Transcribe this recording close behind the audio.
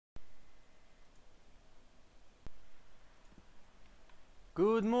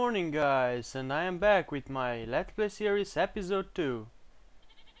Good morning guys, and I am back with my Let's Play series episode 2.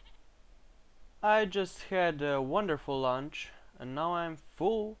 I just had a wonderful lunch and now I'm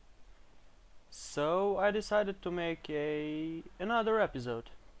full, so I decided to make another episode.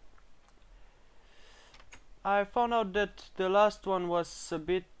 I found out that the last one was a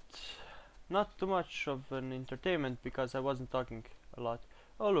bit not too much of an entertainment because I wasn't talking a lot.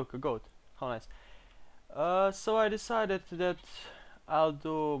 Oh look, a goat, how nice. So I decided that I'll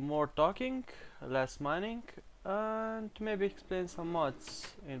do more talking, less mining, and maybe explain some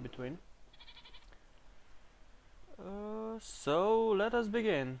mods in between. So let us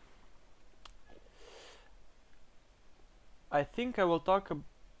begin. I think I will talk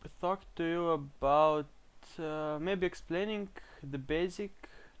to you about maybe explaining the basic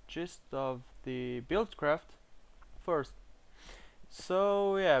gist of the buildcraft first.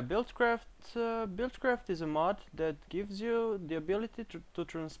 So yeah, buildcraft is a mod that gives you the ability to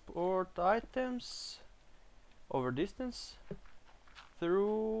transport items over distance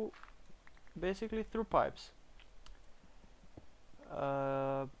through basically through pipes.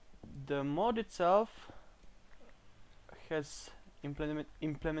 Uh, the mod itself has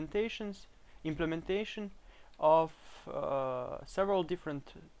implementation of several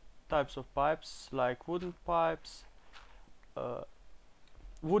different types of pipes, like wooden pipes, uh,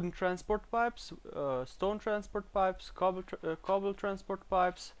 wooden transport pipes, stone transport pipes, cobble transport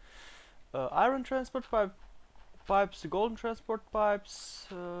pipes, iron transport pipes, golden transport pipes,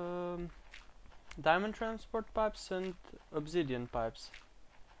 diamond transport pipes, and obsidian pipes.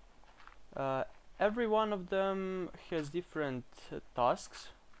 Uh, every one of them has different tasks.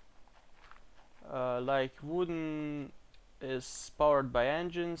 Like wooden is powered by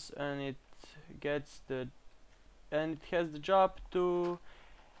engines, and it has the job to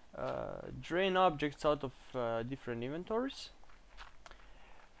drain objects out of different inventories.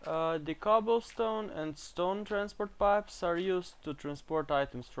 The cobblestone and stone transport pipes are used to transport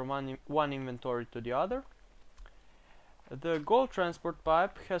items from one inventory to the other. The gold transport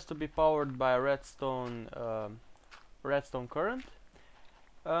pipe has to be powered by a redstone current,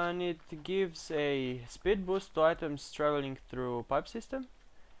 and it gives a speed boost to items traveling through pipe system.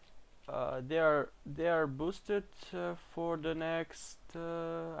 They are boosted for the next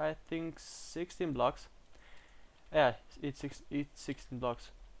I think 16 blocks. Yeah, it's 16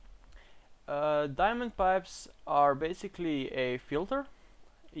 blocks. Diamond pipes are basically a filter.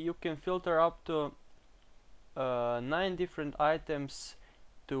 You can filter up to 9 different items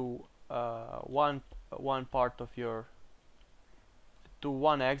to one part of your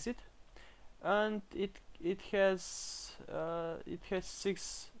one exit, and it has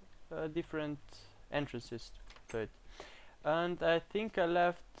 6 different entrances to it. And I think I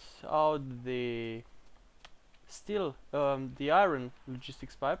left out the the iron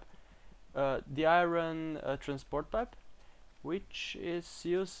logistics pipe, the iron transport pipe, which is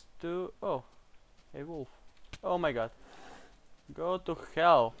used to a wolf. Oh my god, go to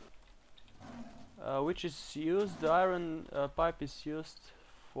hell. Which is used, the iron pipe is used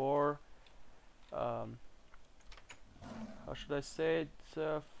for um, how should I say it,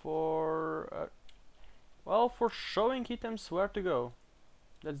 for showing items where to go.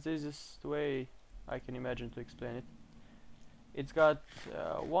 That's the easiest way I can imagine to explain it. It's got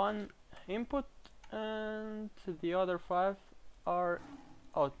one input and the other 5 are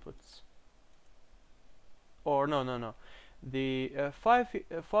outputs. Or no, the 5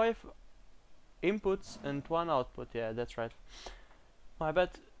 inputs and 1 output. Yeah, that's right, my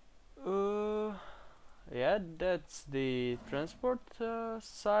bad. Yeah, that's the transport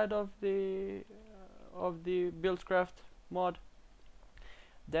side of the buildcraft mod.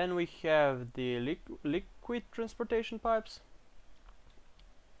 Then we have the liquid transportation pipes,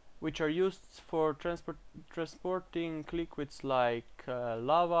 which are used for transporting liquids like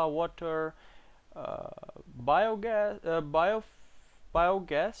lava, water, biogas,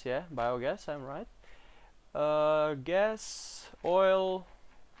 biogas, yeah, biogas, I'm right, gas, oil,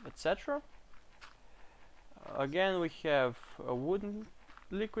 etc. Again, we have wooden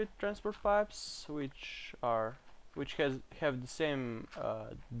liquid transport pipes, which have the same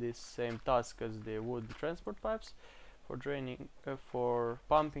task as the wood transport pipes, for draining, for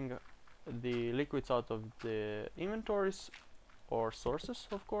pumping the liquids out of the inventories or sources,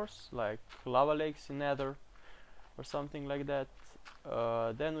 of course, like lava lakes in Nether or something like that.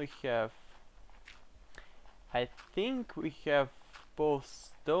 Then we have, I think we have both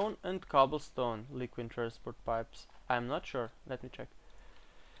stone and cobblestone liquid transport pipes. I'm not sure. Let me check.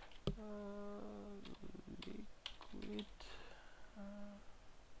 Liquid.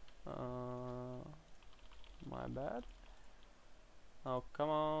 My bad. Oh, come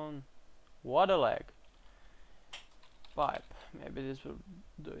on. What a lag. Pipe. Maybe this will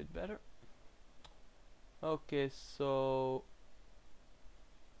do it better. Okay, so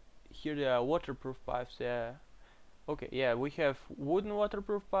here they are, waterproof pipes. Yeah. Okay, yeah, we have wooden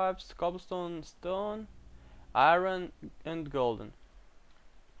waterproof pipes, cobblestone, stone, iron, and golden.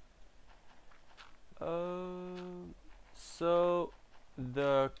 So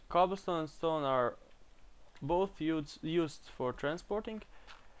the cobblestone and stone are both used for transporting,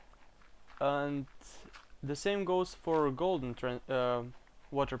 and the same goes for golden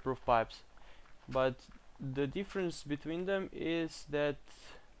waterproof pipes. But the difference between them is that,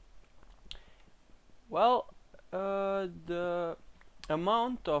 well, the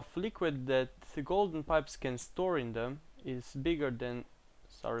amount of liquid that the golden pipes can store in them is bigger than,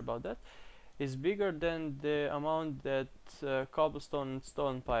 sorry about that, is bigger than the amount that cobblestone and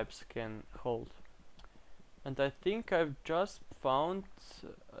stone pipes can hold. And I think I've just found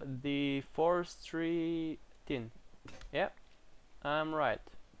the forestry tin. Yeah, I'm right,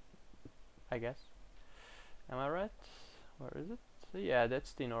 I guess. Am I right? Where is it? Yeah,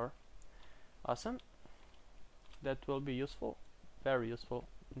 that's tin ore. Awesome. That will be useful. Very useful,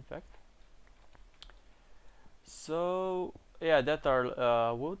 in fact. So yeah, that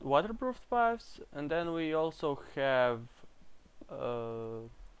are waterproof pipes, and then we also have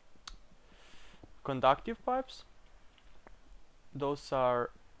conductive pipes. Those are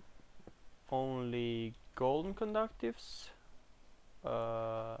only golden conductives,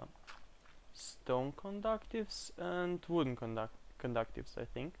 stone conductives, and wooden conductives, I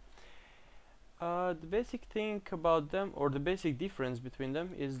think. The basic thing about them, or the basic difference between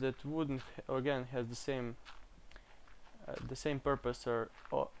them, is that wooden again has the same purpose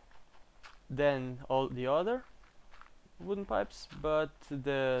than all the other wooden pipes, but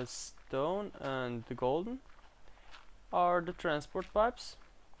the stone and the golden are the transport pipes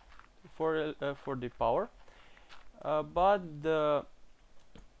for the power. But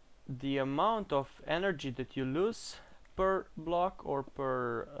the amount of energy that you lose per block or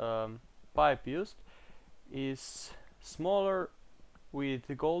per pipe used is smaller with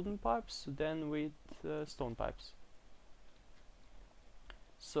the golden pipes than with stone pipes.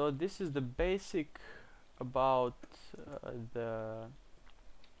 So this is the basic about the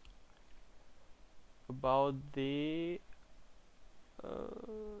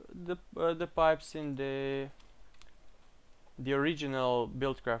pipes in the original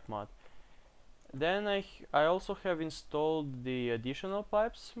Buildcraft mod. Then I also have installed the additional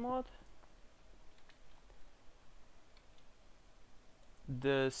pipes mod,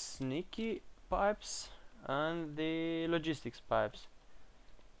 the sneaky pipes, and the logistics pipes,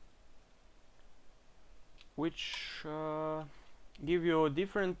 which give you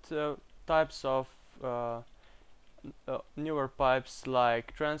different types of newer pipes,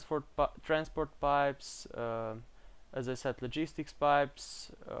 like transport pipes, as I said, logistics pipes,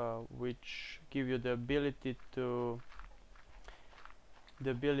 which give you the ability to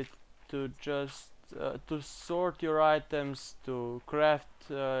just to sort your items, to craft,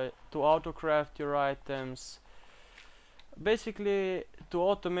 to auto craft your items, basically to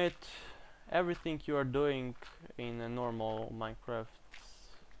automate everything you are doing in a normal Minecraft.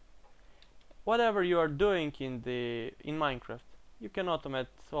 Whatever you are doing in Minecraft, you can automate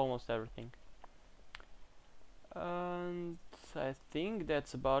almost everything. And I think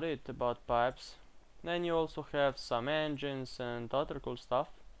that's about it about pipes. Then you also have some engines and other cool stuff,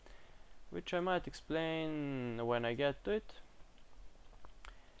 which I might explain when I get to it.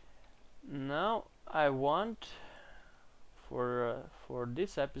 Now I want, for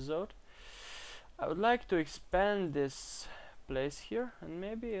this episode, I would like to expand this place here, and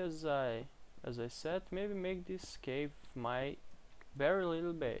maybe, as I said, maybe make this cave my very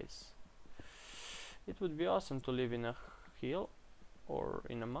little base. It would be awesome to live in a hill, or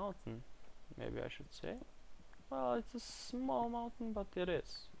in a mountain, maybe I should say. Well, it's a small mountain, but it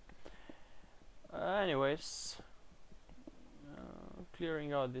is. Anyways,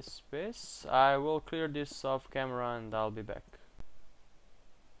 clearing out this space. I will clear this off camera and I'll be back.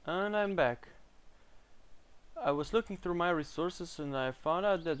 And I'm back. I was looking through my resources and I found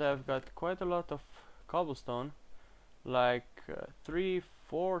out that I've got quite a lot of cobblestone, like 3-4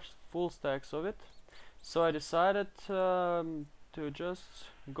 full stacks of it. So I decided to just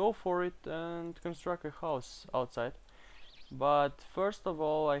go for it and construct a house outside. But first of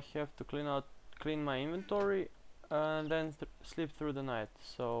all, I have to clean my inventory and then sleep through the night.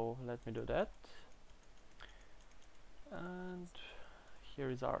 So let me do that. And here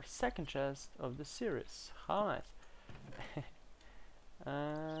is our second chest of the series. How nice.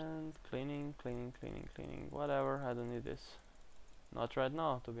 And cleaning, whatever, I don't need this. Not right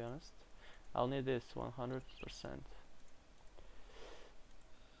now, to be honest. I'll need this 100%.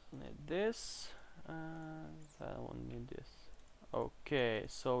 Need this, and I won't need this. Okay,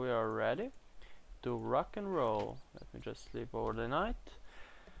 so we are ready to rock and roll. Let me just sleep over the night,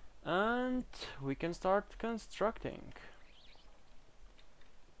 and we can start constructing.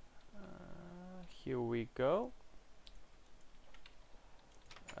 Here we go.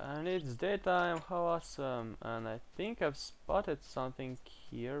 And it's daytime, how awesome. And I think I've spotted something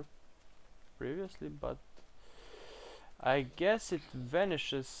here previously, but I guess it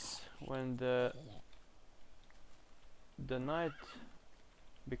vanishes when the night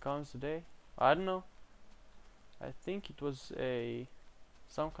becomes day. I don't know. I think it was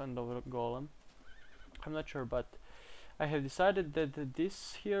some kind of a golem. I'm not sure, but I have decided that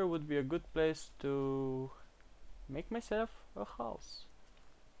this here would be a good place to make myself a house.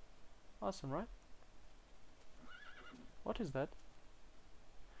 Awesome, right? What is that?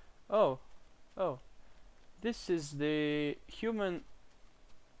 Oh, this is the human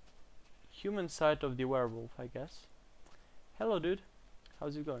side of the werewolf, I guess. Hello, dude.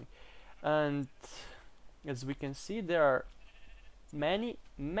 How's it going? And as we can see, there are many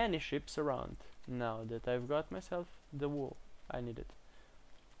ships around now that I've got myself the wool I needed.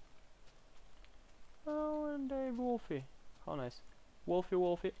 Oh, and a wolfie. How nice.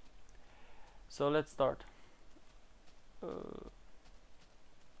 Wolfie. So let's start.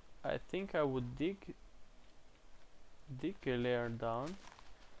 I think I would dig a layer down.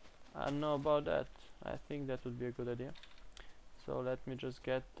 I don't know about that. I think that would be a good idea. So let me just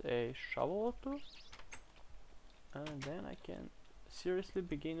get a shovel or two, and then I can seriously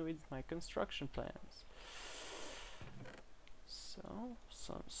begin with my construction plans. So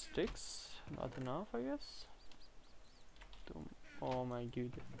some sticks, not enough, I guess. Oh my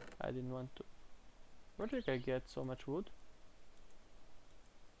god, I didn't want to. Where did I get so much wood?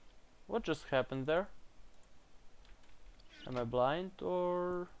 What just happened there? Am I blind,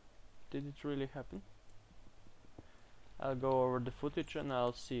 or did it really happen? I'll go over the footage and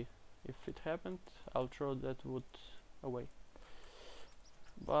I'll see. If it happened, I'll throw that wood away.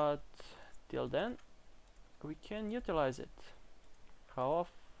 But till then, we can utilize it. How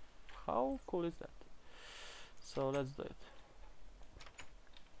cool is that? So let's do it.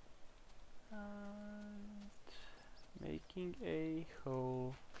 And making a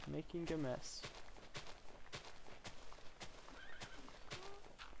hole, making a mess.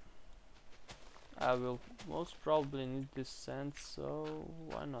 I will most probably need this sand, so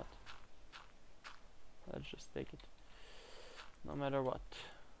why not? Let's just take it, no matter what.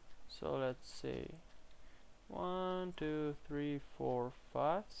 So let's see, 1, 2, 3, 4,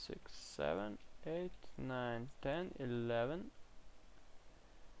 5, 6, 7, 8, 9, 10, 11,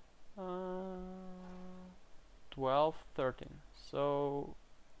 12, 13. So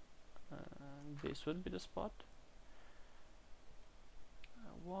this would be the spot.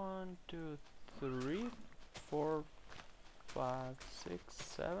 1, 2, 3, 4, 5, 6,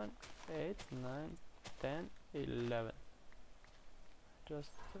 7, 8, 9, 10, 11.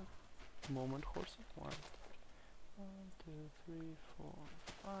 Just a moment, horsey. 1, 2, 3, 4,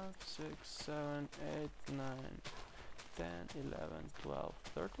 5, 6, 7, 8, 9, 10, 11, 12,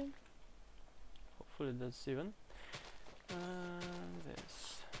 13. Hopefully that's even. And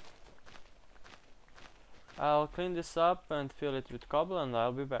this. I'll clean this up and fill it with cobble, and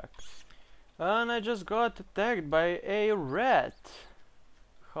I'll be back. And I just got attacked by a rat.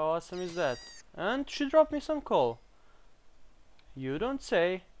 How awesome is that? And she dropped me some coal. You don't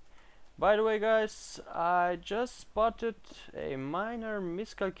say. By the way, guys, I just spotted a minor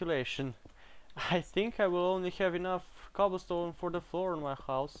miscalculation. I think I will only have enough cobblestone for the floor in my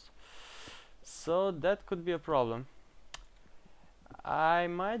house, so that could be a problem. I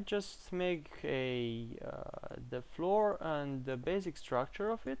might just make the floor and the basic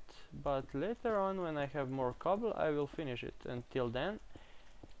structure of it, but later on when I have more cobble I will finish it. Until then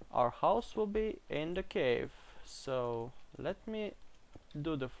our house will be in the cave, so let me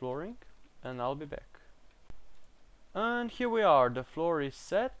do the flooring and I'll be back. And here we are, the floor is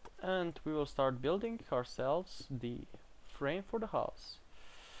set and we will start building ourselves the frame for the house.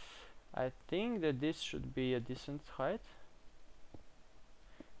 I think that this should be a decent height,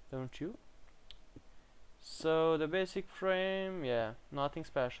 don't you? So the basic frame, yeah, nothing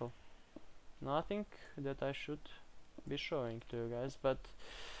special, nothing that I should be showing to you guys, but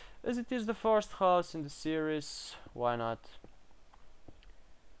as it is the first house in the series, why not?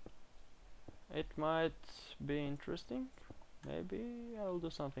 It might be interesting. Maybe I'll do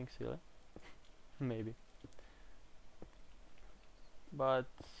something silly. Maybe. But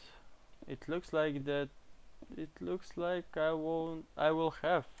it looks like that it looks like I will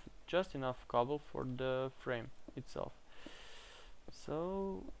have just enough cobble for the frame itself.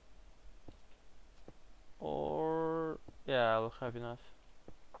 So, or yeah, I'll have enough.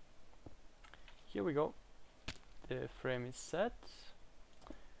 Here we go. The frame is set.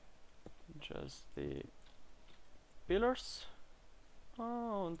 Just the pillars.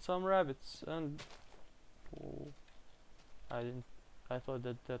 Oh, and some rabbits. And oh, I didn't. I thought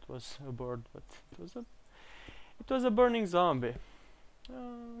that that was a bird, but it was a burning zombie.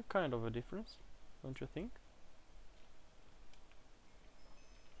 Kind of a difference, don't you think?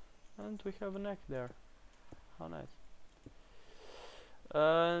 And we have a neck there. How nice.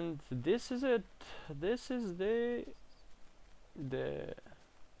 And this is it. This is the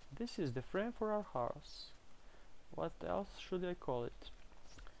this is the frame for our house. What else should I call it?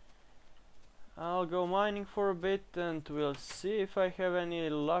 I'll go mining for a bit and we'll see if I have any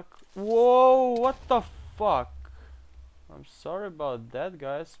luck. Whoa, what the fuck? I'm sorry about that,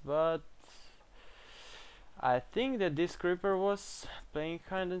 guys, but I think that this creeper was playing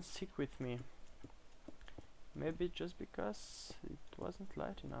hide and seek with me. Maybe just because it wasn't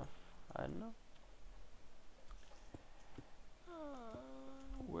light enough. I don't know.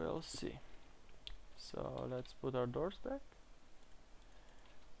 We'll see. So let's put our doors back.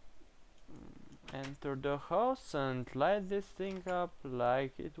 Enter the house and light this thing up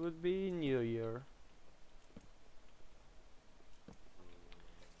like it would be New Year.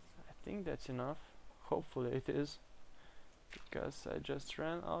 I think that's enough. Hopefully it is, because I just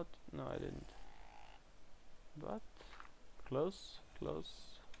ran out. No, I didn't. But close,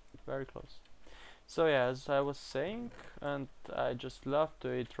 close, very close. So yeah, as I was saying, and I just love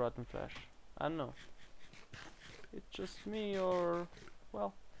to eat rotten flesh. I don't know. It's just me, or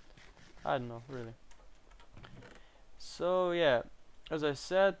well, I don't know really. So yeah, as I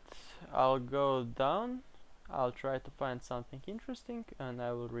said, I'll go down. I'll try to find something interesting, and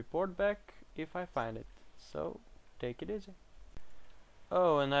I will report back if I find it. So take it easy.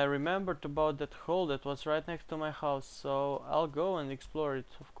 Oh, and I remembered about that hole that was right next to my house, so I'll go and explore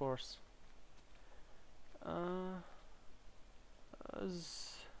it, of course.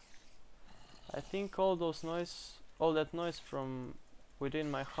 As I think all that noise from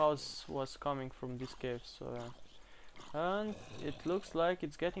within my house was coming from this cave, so and it looks like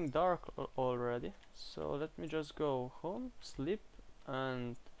it's getting dark already, so let me just go home, sleep,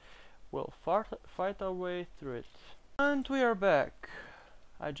 and we'll fight our way through it. And we are back.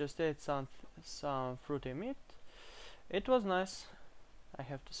 I just ate some fruity meat. It was nice, I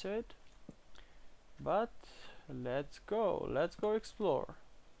have to say it. But let's go explore.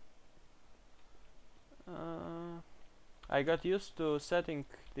 I got used to setting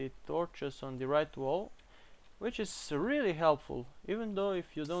the torches on the right wall, which is really helpful, even though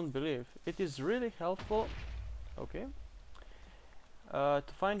if you don't believe, it is really helpful, okay,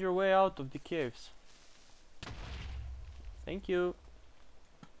 to find your way out of the caves. Thank you.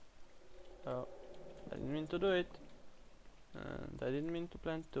 Oh, I didn't mean to do it, and I didn't mean to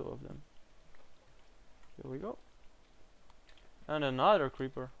plant two of them. Here we go. And another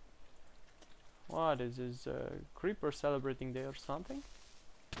creeper. What is this? Creeper celebrating day or something?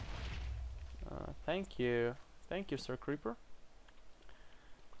 Thank you, Sir Creeper.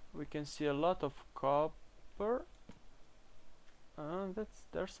 We can see a lot of copper.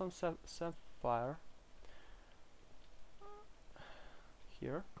 There's some sapphire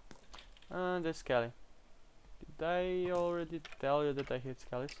here. And the skelly. Did I already tell you that I hate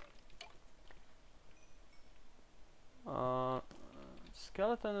skellies?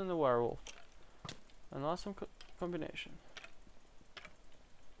 Skeleton and a werewolf. An awesome combination.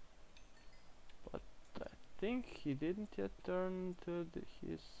 But I think he didn't yet turn to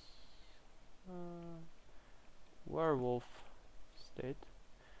his werewolf state.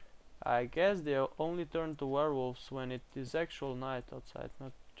 I guess they only turn to werewolves when it is actual night outside,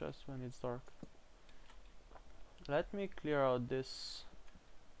 not just when it's dark. Let me clear out this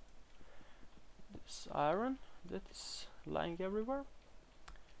iron that is lying everywhere,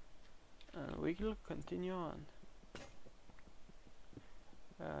 and we will continue on.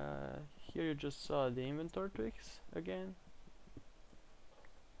 Here you just saw the inventory tweaks again.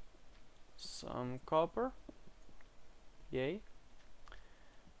 Some copper, yay,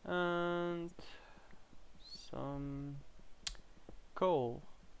 and some coal,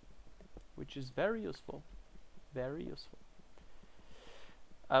 which is very useful, very useful.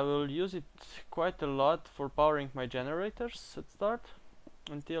 I will use it quite a lot for powering my generators at start,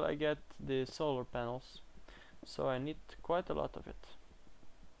 until I get the solar panels, so I need quite a lot of it.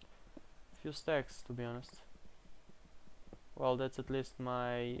 Few stacks, to be honest. Well, that's at least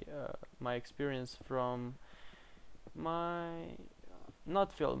my my experience from my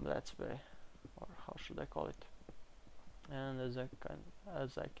not film let's play, or how should I call it. And as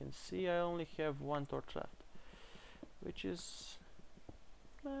I can see, I only have one torch left, which is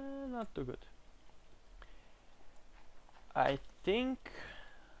not too good. I think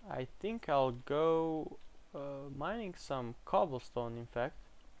I'll go mining some cobblestone, in fact,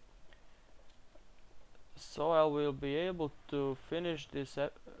 so I will be able to finish this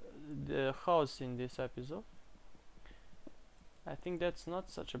the house in this episode. I think that's not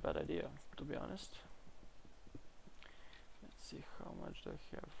such a bad idea, to be honest. Let's see, how much do I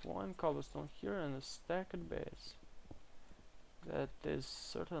have? One cobblestone here and a stacked base. That is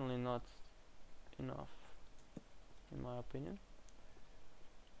certainly not enough, in my opinion.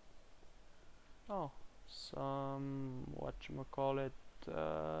 Oh, some whatchamacallit,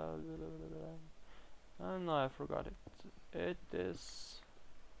 no, I forgot it. It is,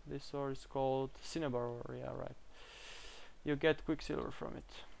 this ore is called cinnabar ore, yeah, right. You get quicksilver from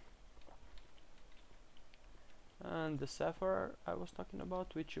it. And the sapphire I was talking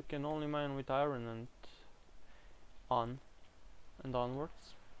about, which you can only mine with iron and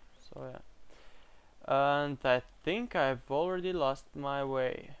onwards. So yeah. And I think I've already lost my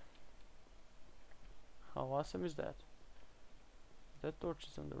way. How awesome is that? That torch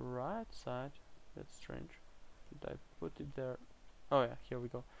is on the right side. That's strange. Did I put it there? Oh yeah, here we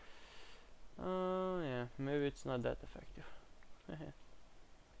go. Oh yeah, maybe it's not that effective.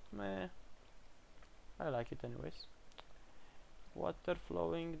 Meh. I like it anyways. Water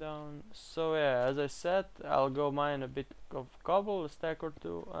flowing down. So yeah, as I said, I'll go mine a bit of cobble, a stack or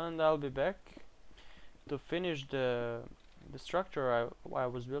two, and I'll be back to finish the structure I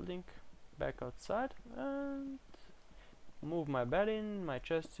was building back outside, and move my bed in, my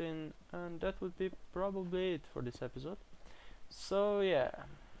chest in, and that would be probably it for this episode. So yeah,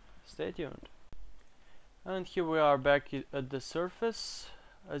 stay tuned. And here we are back at the surface.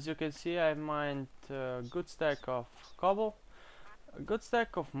 As you can see, I mined a good stack of cobble, a good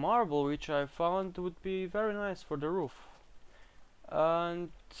stack of marble, which I found would be very nice for the roof,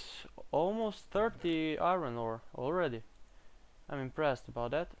 and almost 30 iron ore already. I'm impressed about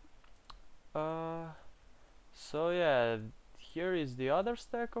that. So yeah, here is the other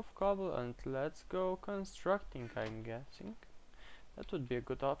stack of cobble, and let's go constructing, I'm guessing. That would be a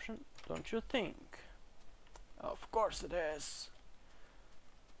good option, don't you think? Of course it is.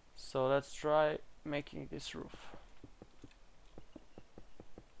 So let's try making this roof.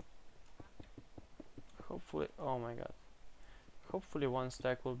 Hopefully, oh my god. Hopefully one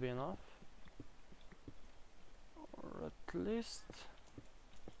stack will be enough. Or at least,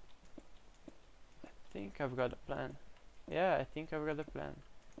 I think I've got a plan. Yeah, I think I've got a plan.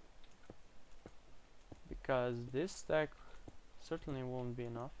 Because this stack certainly won't be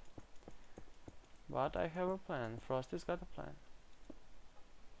enough. But I have a plan. Frosty's got a plan.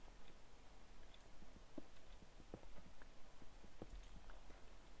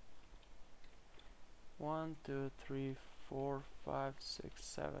 One, two, three, 4, 5, 6,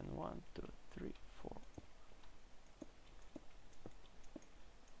 7. 1, 2, 3, 4.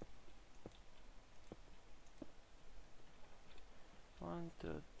 One,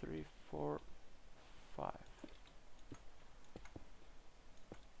 two, three, 4, 5.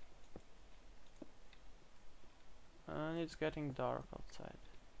 And it's getting dark outside.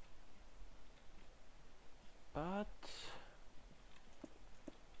 But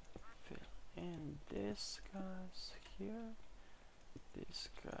fill in this guys here, these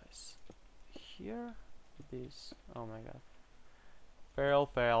guys here, this. Oh my god. Fail,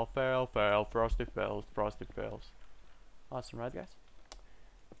 fail, fail, fail. Frosty fails, Frosty fails. Awesome, right guys?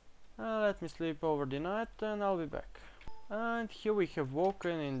 Let me sleep over the night and I'll be back. And here we have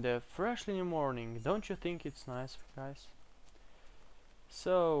woken in the freshly new morning. Don't you think it's nice, guys?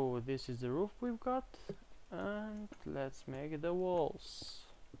 So this is the roof we've got, and let's make the walls.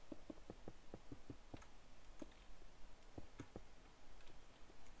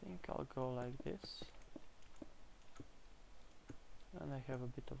 I think I'll go like this, and I have a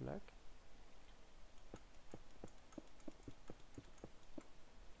bit of lag.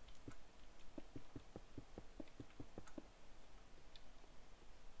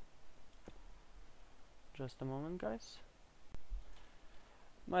 Just a moment, guys.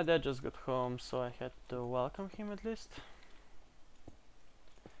 My dad just got home, so I had to welcome him at least.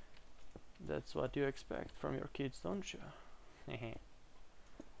 That's what you expect from your kids, don't you?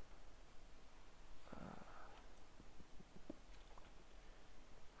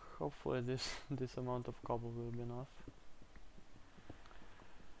 Hopefully this amount of cobble will be enough.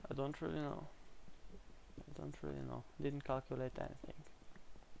 I don't really know. Didn't calculate anything.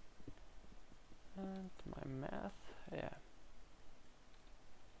 And my math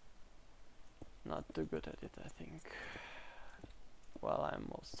too good at it, I think. Well, I'm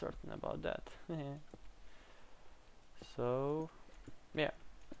most certain about that. So, yeah.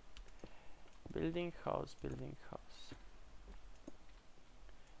 Building house, building house.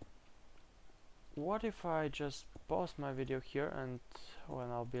 What if I just pause my video here, and when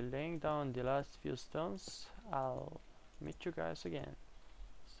I'll be laying down the last few stones, I'll meet you guys again.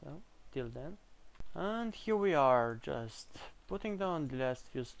 So, till then. And here we are, just putting down the last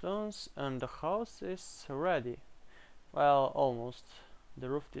few stones, and the house is ready. Well, almost. The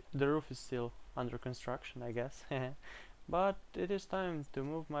roof is still under construction, I guess. But it is time to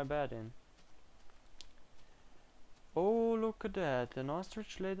move my bed in. Oh, look at that! An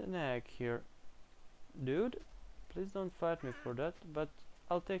ostrich laid an egg here. Dude, please don't fight me for that, but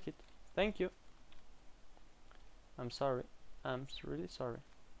I'll take it. Thank you. I'm sorry. I'm really sorry.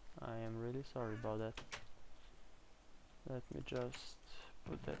 I am really sorry about that. Let me just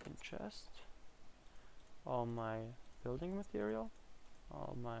put that in chest. All my building material,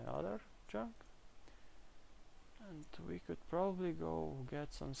 all my other junk. And we could probably go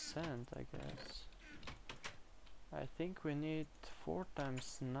get some sand, I guess. I think we need 4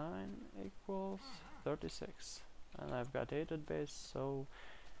 times 9 equals 36. And I've got 8 at base, so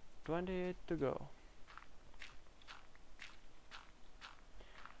 28 to go.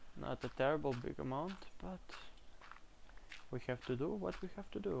 Not a terrible big amount, but we have to do what we have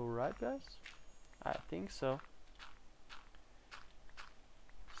to do, right guys? I think so.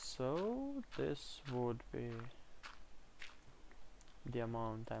 So this would be the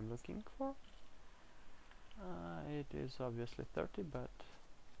amount I'm looking for. It is obviously 30, but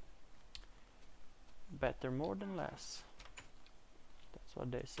better more than less. That's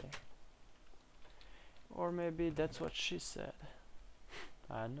what they say. Or maybe that's what she said.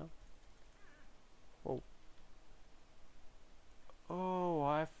 I don't know. Oh. Oh,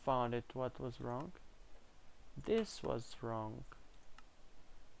 I found it. What was wrong? This was wrong.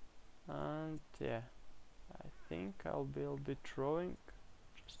 And yeah, I think I'll be throwing.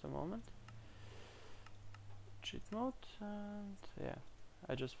 Just a moment. Cheat mode, and yeah,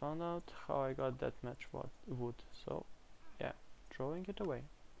 I just found out how I got that much wood. So yeah, throwing it away.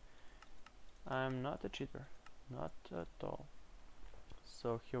 I'm not a cheater, not at all.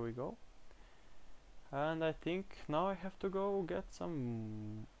 So here we go. And I think now I have to go get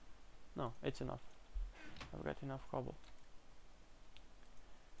some... No, it's enough. I've got enough cobble.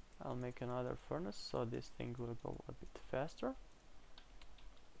 I'll make another furnace so this thing will go a bit faster.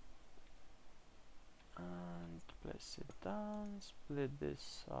 And place it down, split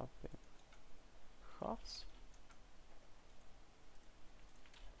this up in halves.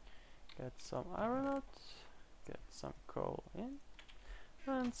 Get some iron out, get some coal in,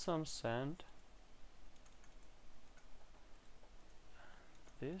 and some sand.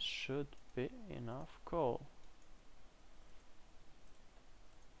 This should be enough coal.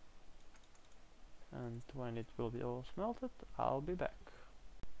 And when it will be all smelted, I'll be back.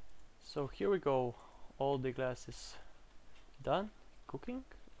 So here we go. All the glass is done cooking,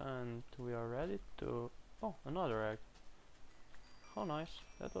 and we are ready to... Oh, another egg. How nice.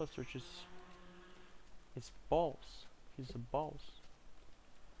 That ostrich is balls. He's a balls.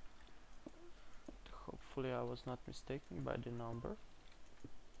 Hopefully I was not mistaken by the number.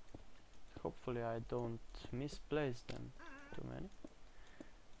 Hopefully I don't misplace them too many.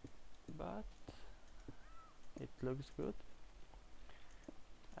 But it looks good.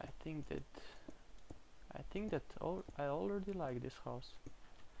 I think that I already like this house.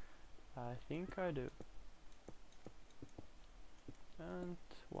 I think I do. And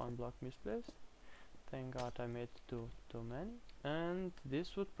 1 block misplaced. Thank God I made too many. And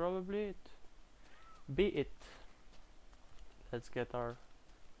this would probably be it. Let's get our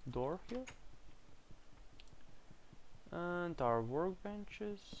door here. And our workbench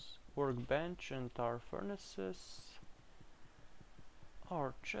and our furnaces.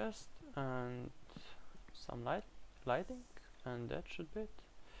 Our chest and some lighting, and that should be it.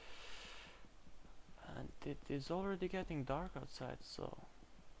 And it is already getting dark outside, so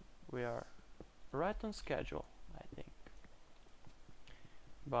we are right on schedule, I think.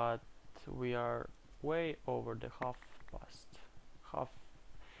 But we are way over the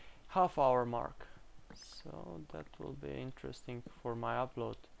half hour mark, so that will be interesting for my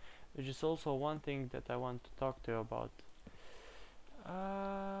upload, which is also one thing that I want to talk to you about.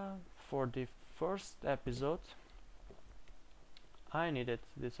 For the first episode, I needed,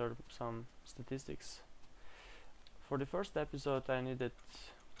 these are some statistics. For the first episode I needed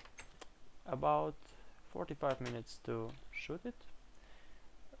about 45 minutes to shoot it,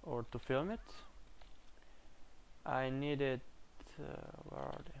 or to film it. I needed, where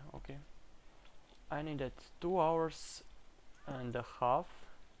are they? Okay. I needed 2 hours and a half.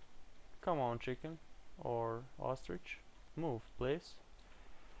 Come on, chicken or ostrich, move please.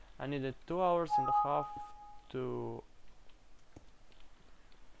 I needed 2 hours and a half to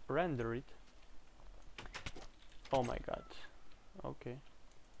render it. Oh my god. Okay,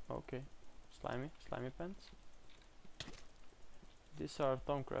 okay. Slimy pants. These are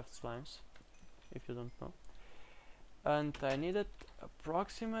Thaumcraft slimes, if you don't know. And I needed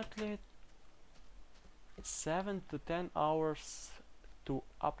approximately 7 to 10 hours to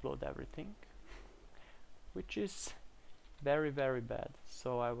upload everything, which is very bad.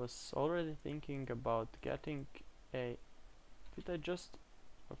 So I was already thinking about getting a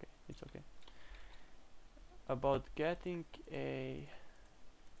okay, it's okay, about getting a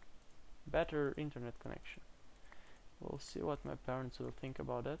better internet connection. We'll see what my parents will think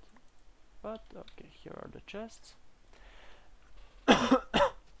about it. But okay, here are the chests.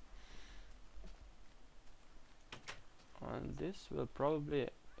 And this will probably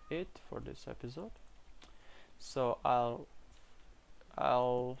it for this episode. So I'll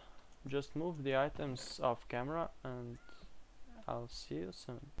just move the items off camera and I'll see you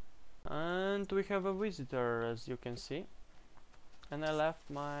soon. And we have a visitor, as you can see. And I left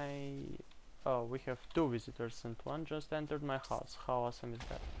my... oh, we have 2 visitors and 1 just entered my house. How awesome is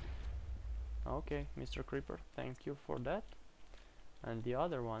that? Okay, Mr. Creeper, thank you for that. And the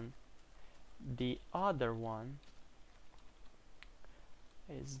other one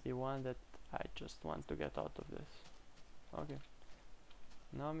is the one that I just want to get out of this. Okay.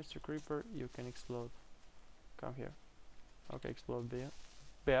 Now, Mr. Creeper, you can explode. Come here. Okay, explode,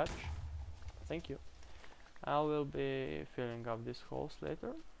 bitch. Thank you. I will be filling up these holes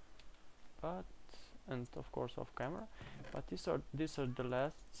later, but and of course off camera. But these are the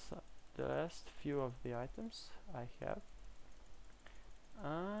last few of the items I have,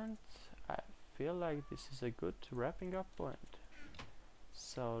 and I feel like this is a good wrapping up point.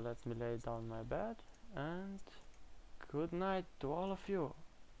 So let me lay down my bed, and good night to all of you,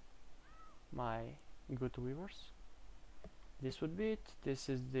 my good viewers. This would be it. This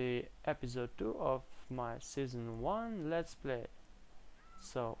is the episode 2 of my season 1 let's play.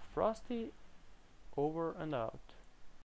 So Frosty, over and out.